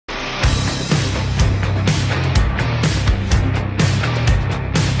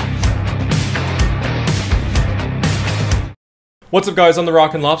What's up guys, I'm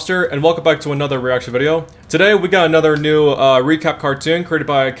TheRockinLobster, and welcome back to another reaction video. Today we got another new recap cartoon created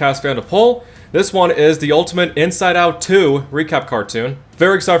by Cast Fan to Pull. This one is the Ultimate Inside Out 2 recap cartoon.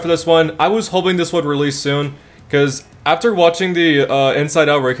 Very excited for this one. I was hoping this would release soon, because after watching the Inside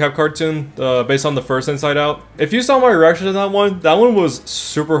Out recap cartoon, based on the first Inside Out, if you saw my reaction to that one was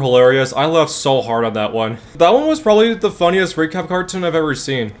super hilarious. I laughed so hard on that one. That one was probably the funniest recap cartoon I've ever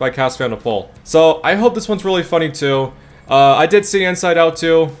seen by Cast Fan to Pull. So I hope this one's really funny too. I did see Inside Out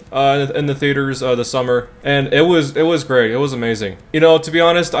 2 in the theaters this summer, and it was great. It was amazing. You know, to be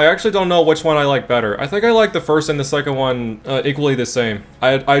honest, I actually don't know which one I like better. I think I like the first and the second one equally the same.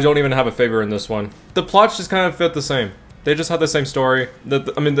 I don't even have a favorite in this one. The plots just kind of fit the same. They just had the same story.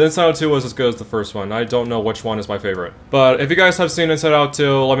 I mean, the Inside Out 2 was as good as the first one. I don't know which one is my favorite. But if you guys have seen Inside Out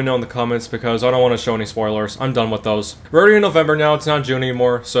 2, let me know in the comments, because I don't want to show any spoilers. I'm done with those. We're already in November now. It's not June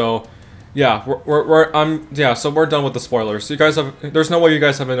anymore, so... yeah, so we're done with the spoilers. You guys have, there's no way you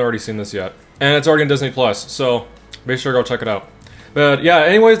guys haven't already seen this yet. And it's already on Disney Plus, so make sure to go check it out. But yeah,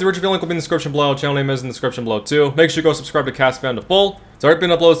 anyways, the original link will be in the description below. Channel name is in the description below too. Make sure you go subscribe to Cast Fan to Pull. It's already been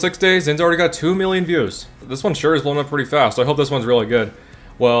uploaded 6 days and it's already got 2 million views. This one sure is blowing up pretty fast. I hope this one's really good.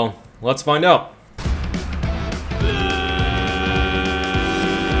 Well, let's find out.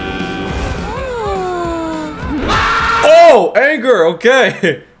 Oh, anger,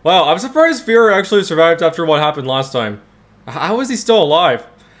 okay. Wow, I'm surprised Fear actually survived after what happened last time. How is he still alive?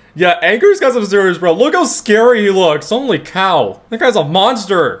 Yeah, Anger's got some serious, bro. Look how scary he looks. Holy cow. That guy's a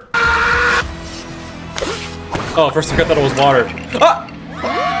monster. Oh, first I thought it was water. Ah!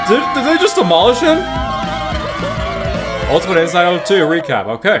 Did they just demolish him? Ultimate Inside Out 2 recap,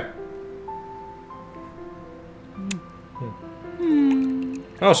 okay.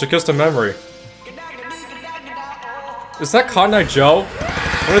 Oh, she kissed a memory. Is that Cotton Eye Joe?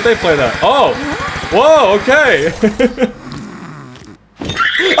 When did they play that? Oh! Whoa, okay!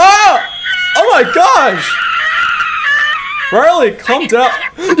 Ah! Oh my gosh! Riley, calm down.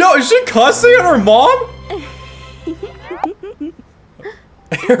 Yo, is she cussing at her mom?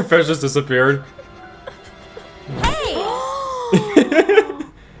 Her fish just disappeared. Hey!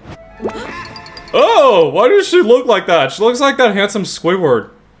 Oh! Why does she look like that? She looks like that handsome Squidward.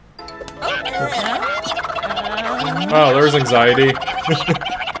 Oh, there's anxiety.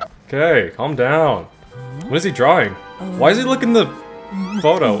 Okay, calm down. What is he drawing? Why is he looking the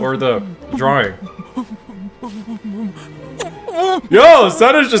photo or the drawing? Yo,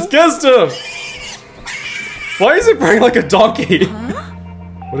 Santa just kissed him! Why is he praying like a donkey?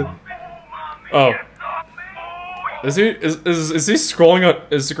 What oh. Is he scrolling on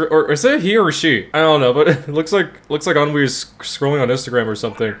Instagram, or is it he or she? I don't know, but it looks like Anhui is scrolling on Instagram or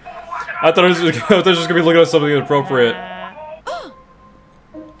something. I thought it was just gonna be looking at something inappropriate.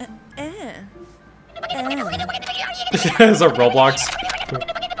 Is that Roblox?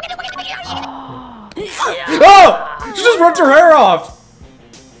 Oh! She just ripped her hair off!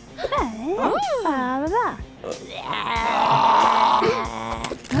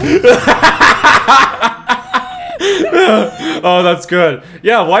 Oh, that's good.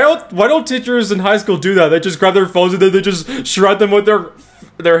 Yeah, why don't teachers in high school do that? They just grab their phones and then they just shred them with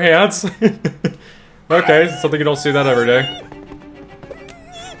their hands. Okay, something you don't see that every day.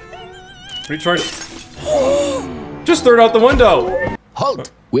 What are you trying to... Just throw it out the window!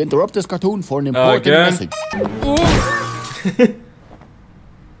 Halt! We interrupt this cartoon for an important message.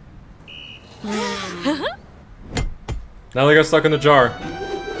 Now they got stuck in the jar.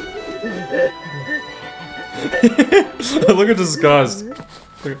 Look at disgust.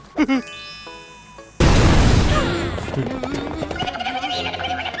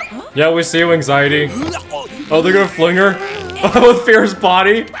 Yeah, we see you, anxiety. Oh, they're gonna fling her with Fear's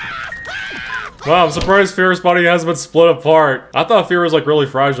body. Wow, I'm surprised Fear's body hasn't been split apart. I thought Fear was like really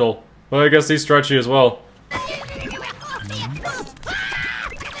fragile, but I guess he's stretchy as well.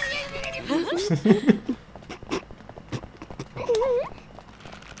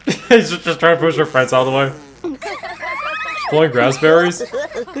 He's just trying to push her fence out of the way. She's pulling raspberries?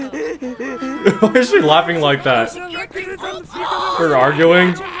 Why is she laughing like that? They're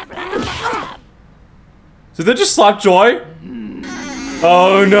arguing? Did they just slap Joy?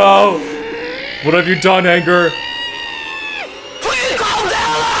 Oh no! What have you done, Anger?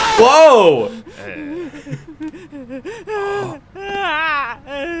 Whoa!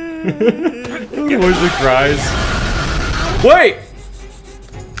 When she cries. Wait!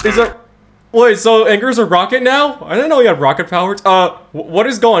 Is that... Wait, so Anger's a rocket now? I didn't know he had rocket powers. What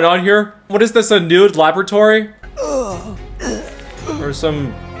is going on here? What is this, a nude laboratory? Or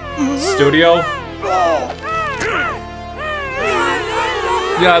some studio?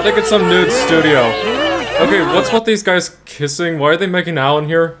 Yeah, I think it's some nude studio. Okay, what's with these guys kissing? Why are they making out in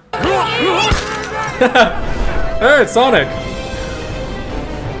here? Hey, it's Sonic!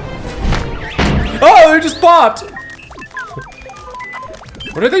 Oh, they just popped!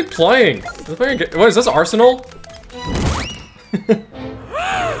 What are they playing? What is this, Arsenal?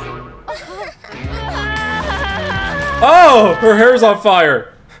 Oh, her hair's on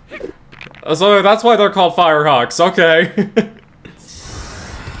fire. So that's why they're called Firehawks. Okay.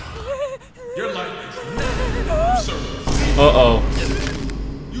 Uh-oh.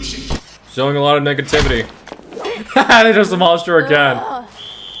 Showing a lot of negativity. They just demolished her again.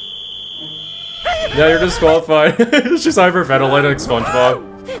 Yeah, you're disqualified. She's hyperventilating like SpongeBob.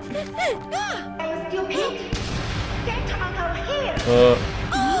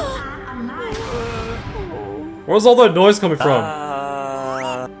 Where's all that noise coming from?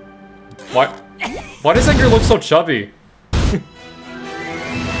 Why does Edgar look so chubby?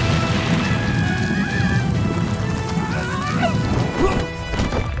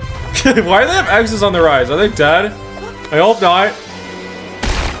 Why do they have X's on their eyes? Are they dead? I hope not.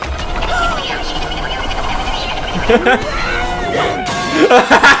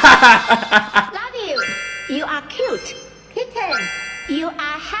 Love you. You are cute. Kitten. You are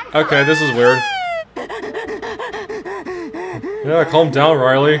handsome. Okay, this is weird. Yeah, calm down,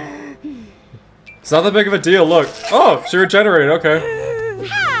 Riley. It's not that big of a deal, look. Oh, she regenerated, okay.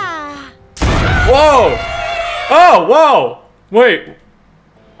 Whoa! Oh, whoa! Wait.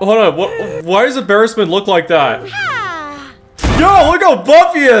 Hold on, why does embarrassment look like that? Yo, look how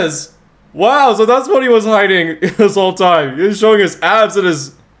buff he is! Wow, so that's what he was hiding this whole time. He was showing his abs and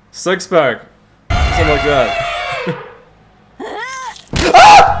his six-pack. Something like that.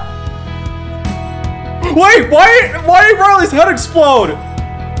 Ah! Wait, why did Riley's head explode?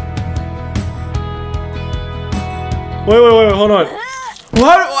 Wait, hold on.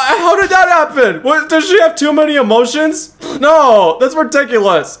 How did that happen? What, does she have too many emotions? No, that's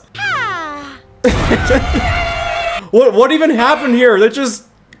ridiculous. What even happened here? They just...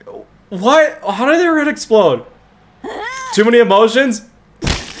 What? How did their head explode? Too many emotions?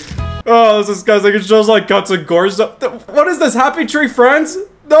 Oh, this is disgusting. It shows like guts and gore stuff. What is this? Happy Tree Friends?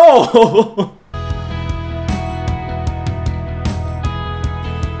 No!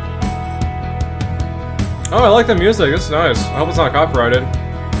 Oh, I like the music. It's nice. I hope it's not copyrighted.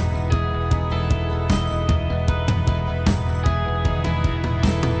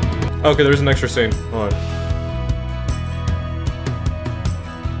 Okay, there's an extra scene. Hold on.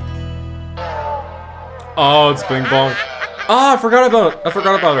 Oh, it's Bing Bong. Ah, I forgot about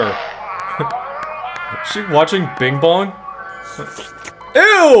her. Is she watching Bing Bong?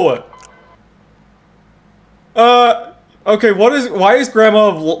 Ew! Okay, why is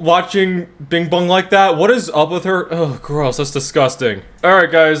Grandma watching Bing Bong like that? What is up with her? Oh, gross, that's disgusting.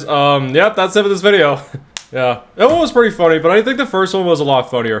 Alright guys, yep, that's it for this video. Yeah, that one was pretty funny, but I think the first one was a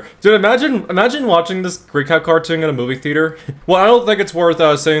lot funnier. Dude, imagine watching this recap cartoon in a movie theater. Well, I don't think it's worth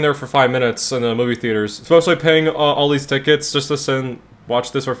sitting there for 5 minutes in the movie theaters. Especially paying all these tickets just to sit and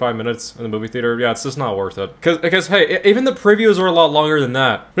watch this for 5 minutes in the movie theater. Yeah, it's just not worth it. Because hey, even the previews were a lot longer than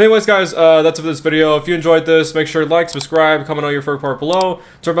that. But anyways, guys, that's it for this video. If you enjoyed this, make sure to like, subscribe, comment on your favorite part below,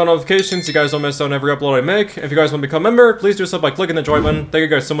 turn on notifications so you guys don't miss out on every upload I make. If you guys want to become a member, please do so by clicking the join button. Thank you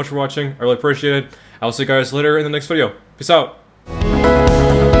guys so much for watching. I really appreciate it. I'll see you guys later in the next video. Peace out.